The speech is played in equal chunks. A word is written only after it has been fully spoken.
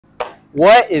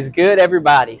What is good,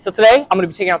 everybody? So today I'm going to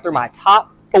be taking out through my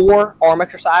top 4 arm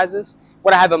exercises.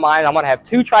 What I have in mind, I'm going to have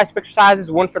 2 tricep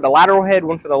exercises, one for the lateral head,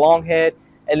 one for the long head,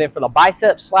 and then for the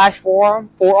bicep / forearm,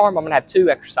 I'm going to have 2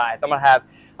 exercises. I'm going to have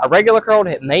a regular curl to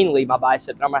hit mainly my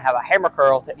bicep, and I'm going to have a hammer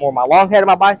curl to hit more my long head of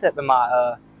my bicep and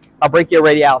my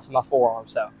brachioradialis of my forearm.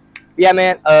 So yeah,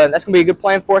 man, that's going to be a good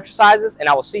plan for exercises, and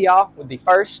I will see y'all with the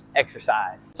first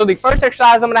exercise. So the first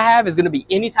exercise I'm going to have is going to be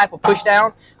any type of push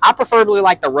down. I preferably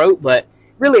like the rope, but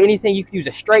really anything. You can use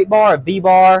a straight bar, a V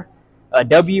bar, a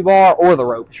W bar, or the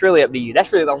rope. It's really up to you.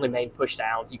 That's really the only main push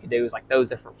downs you can do is like those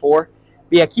different 4.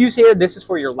 But yeah, cues here, this is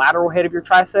for your lateral head of your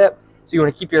tricep. So you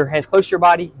want to keep your hands close to your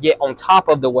body, get on top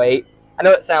of the weight. I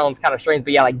know it sounds kind of strange,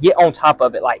 but yeah, like get on top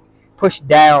of it, like push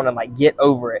down and like get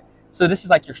over it. So this is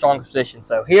like your strongest position.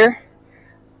 So here,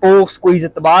 full squeeze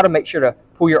at the bottom. Make sure to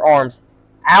pull your arms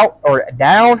out or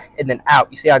down and then out.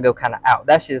 You see I go kind of out.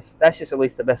 That's just at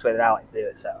least the best way that I like to do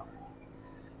it.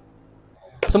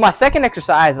 So my second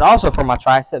exercise is also for my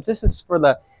triceps. This is for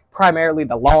primarily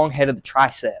the long head of the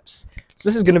triceps. So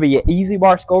this is going to be an easy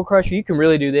bar skull crusher. You can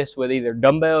really do this with either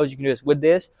dumbbells, you can do this with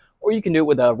this, or you can do it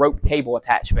with a rope cable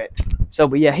attachment. So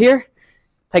but yeah, here,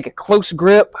 take a close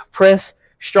grip, press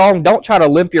strong. Don't try to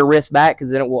limp your wrist back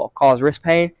because then it will cause wrist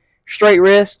pain. Straight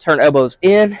wrist, turn elbows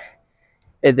in,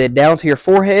 and then down to your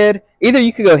forehead. Either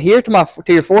you could go here to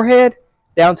your forehead,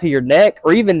 down to your neck,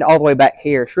 or even all the way back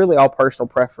here. It's really all personal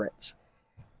preference.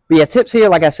 But yeah, tips here,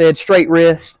 like I said, straight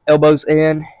wrist, elbows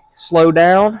in, slow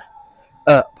down,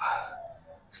 up,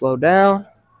 slow down,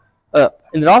 up.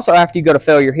 And then also after you go to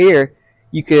failure here,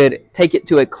 you could take it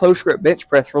to a close grip bench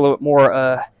press for a little bit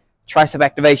more tricep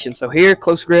activation. So here,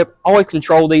 close grip, always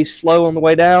control these, slow on the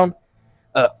way down,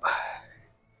 up,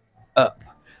 up.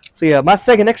 So yeah, my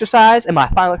second exercise and my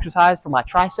final exercise for my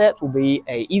triceps will be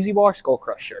a easy bar skull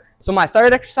crusher. So my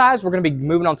third exercise, we're going to be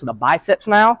moving on to the biceps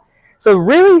now. So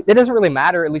really, it doesn't really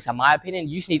matter, at least in my opinion.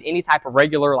 You just need any type of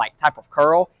regular type of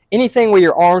curl. Anything where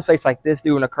your arms face like this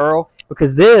doing a curl.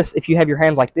 Because this, if you have your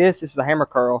hands like this is a hammer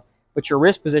curl. But your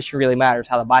wrist position really matters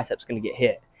how the bicep's going to get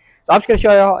hit. So I'm just going to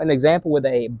show y'all an example with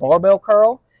a barbell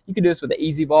curl. You can do this with an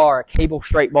easy bar, a cable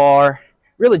straight bar.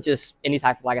 Really just any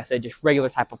type of, like I said, just regular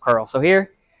type of curl. So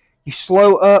here, you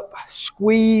slow up,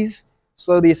 squeeze,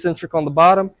 slow the eccentric on the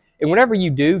bottom. And whenever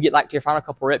you do get to your final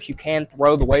couple reps, you can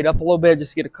throw the weight up a little bit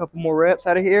just to get a couple more reps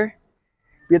out of here.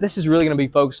 But yeah, this is really going to be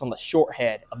focused on the short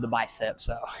head of the bicep.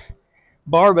 So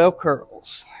barbell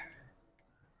curls.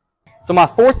 So my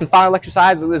fourth and final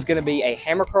exercise is going to be a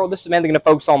hammer curl. This is mainly going to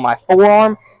focus on my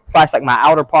forearm / my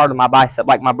outer part of my bicep,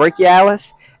 like my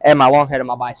brachialis and my long head of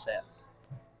my bicep.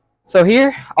 So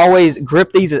here, always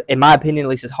grip these, in my opinion, at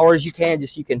least as hard as you can,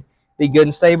 just so you can be good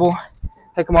and stable.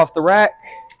 Take them off the rack.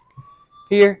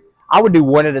 Here, I would do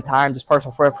one at a time, just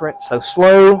personal preference. So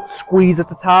slow, squeeze at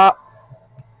the top,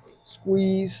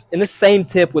 squeeze. And the same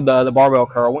tip with the barbell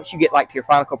curl. Once you get to your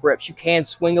final couple reps, you can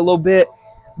swing a little bit,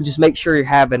 but just make sure you're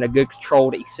having a good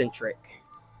controlled eccentric.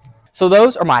 So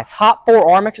those are my top 4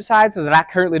 arm exercises that I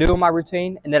currently do in my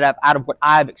routine, and that out of what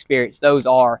I've experienced, those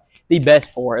are the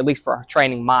best for, at least for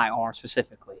training my arm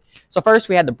specifically. So first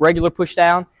we had the regular push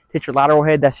down, hit your lateral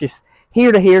head. That's just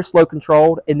here to here, slow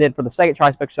controlled. And then for the second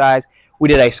tricep exercise, we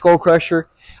did a skull crusher.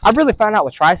 I've really found out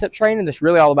with tricep training, that's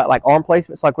really all about arm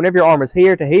placement. It's whenever your arm is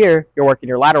here to here, you're working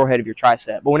your lateral head of your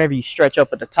tricep. But whenever you stretch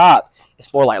up at the top,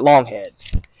 it's more like long head.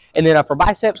 And then for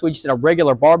biceps, we just did a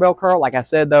regular barbell curl. Like I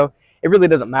said, though, it really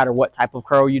doesn't matter what type of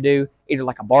curl you do. Either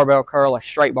a barbell curl, a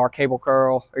straight bar cable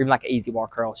curl, or even an easy bar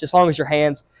curl. It's just as long as your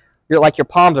hands, your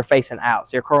palms are facing out.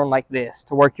 So you're curling like this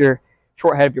to work your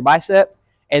short head of your bicep.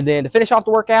 And then to finish off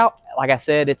the workout, like I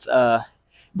said, it's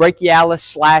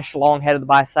brachialis / long head of the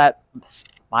bicep,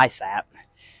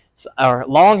 or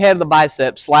long head of the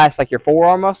bicep / your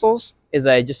forearm muscles is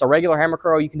just a regular hammer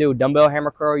curl. You can do a dumbbell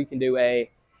hammer curl. You can do a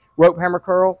rope hammer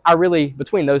curl.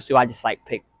 Between those two, I just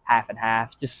pick half and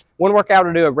half. Just one workout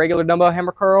I'll do a regular dumbbell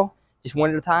hammer curl, just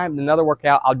one at a time. Another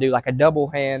workout I'll do a double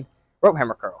hand rope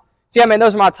hammer curl. So yeah, man,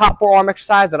 those are my top 4 arm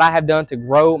exercises that I have done to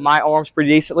grow my arms pretty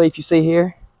decently. If you see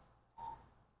here,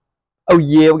 oh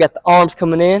yeah, we got the arms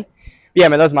coming in. But yeah,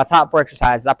 man, those are my top 4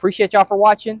 exercises. I appreciate y'all for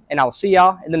watching, and I will see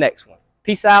y'all in the next one.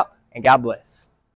 Peace out, and God bless.